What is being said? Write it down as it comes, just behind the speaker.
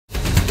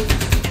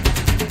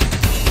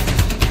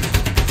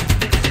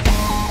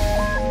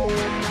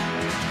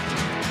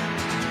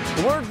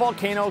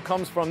volcano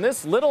comes from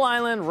this little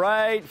island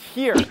right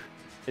here.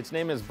 Its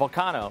name is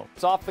Volcano.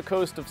 It's off the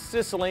coast of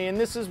Sicily, and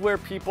this is where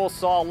people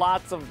saw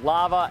lots of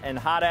lava and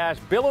hot ash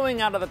billowing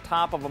out of the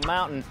top of a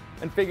mountain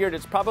and figured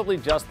it's probably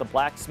just the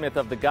blacksmith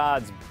of the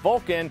gods,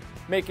 Vulcan,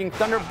 making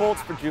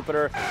thunderbolts for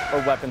Jupiter or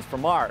weapons for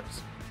Mars.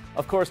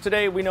 Of course,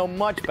 today we know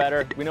much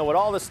better. We know what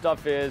all this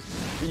stuff is,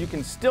 but you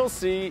can still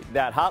see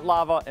that hot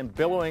lava and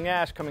billowing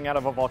ash coming out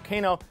of a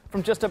volcano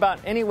from just about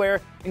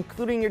anywhere,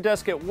 including your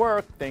desk at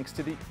work, thanks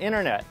to the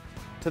internet.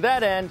 To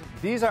that end,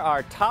 these are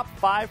our top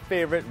 5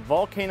 favorite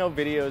volcano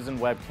videos and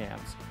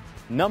webcams.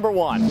 Number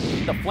 1,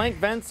 the flank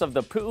vents of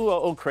the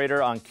Pu'uo'o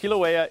crater on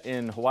Kilauea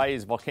in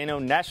Hawaii's Volcano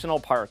National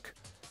Park.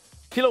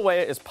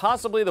 Kilauea is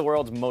possibly the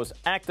world's most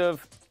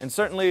active and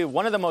certainly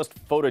one of the most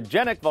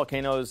photogenic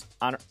volcanoes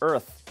on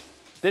Earth.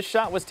 This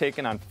shot was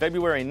taken on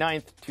February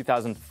 9th,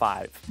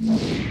 2005.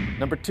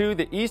 Number 2,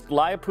 the East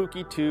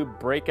Laiapuki Tube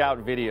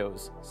breakout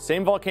videos.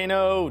 Same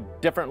volcano,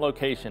 different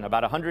location,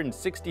 about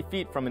 160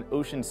 feet from an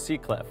ocean sea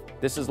cliff.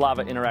 This is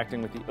lava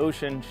interacting with the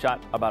ocean,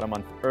 shot about a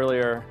month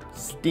earlier.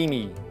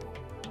 Steamy.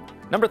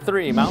 Number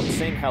 3, Mount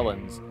St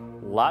Helens.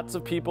 Lots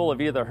of people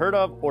have either heard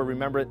of or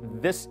remember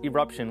this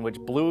eruption, which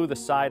blew the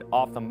side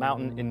off the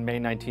mountain in May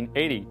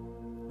 1980.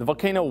 The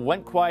volcano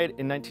went quiet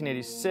in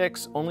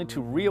 1986, only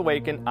to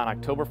reawaken on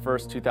October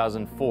 1st,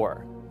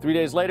 2004. 3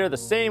 days later, the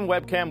same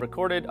webcam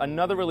recorded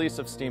another release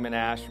of steam and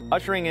ash,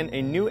 ushering in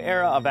a new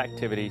era of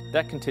activity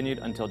that continued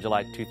until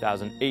July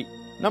 2008.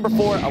 Number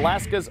 4,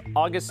 Alaska's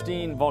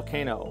Augustine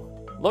volcano.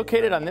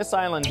 Located on this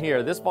island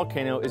here, this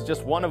volcano is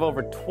just one of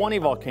over 20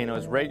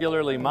 volcanoes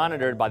regularly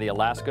monitored by the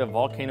Alaska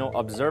Volcano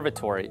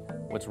Observatory.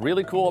 What's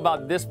really cool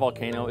about this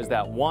volcano is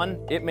that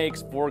 1, it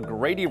makes 4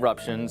 great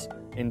eruptions,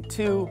 and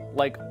 2,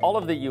 like all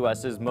of the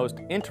US's most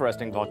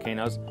interesting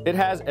volcanoes, it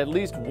has at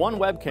least one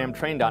webcam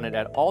trained on it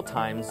at all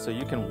times so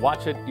you can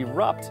watch it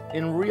erupt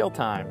in real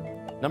time.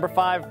 Number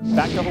 5,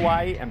 back to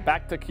Hawaii and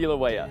back to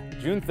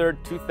Kilauea. June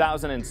 3rd,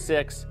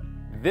 2006.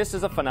 This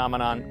is a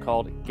phenomenon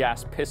called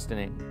gas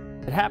pistoning.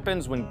 It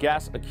happens when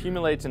gas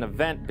accumulates in a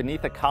vent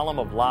beneath a column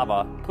of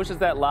lava, pushes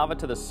that lava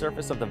to the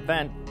surface of the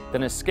vent,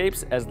 then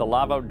escapes as the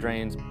lava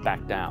drains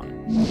back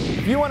down.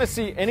 If you want to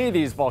see any of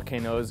these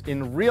volcanoes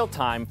in real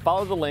time,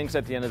 follow the links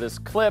at the end of this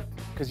clip,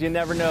 because you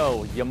never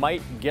know, you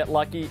might get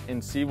lucky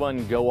and see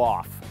one go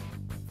off.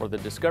 For the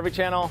Discovery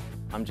Channel,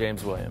 I'm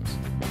James Williams.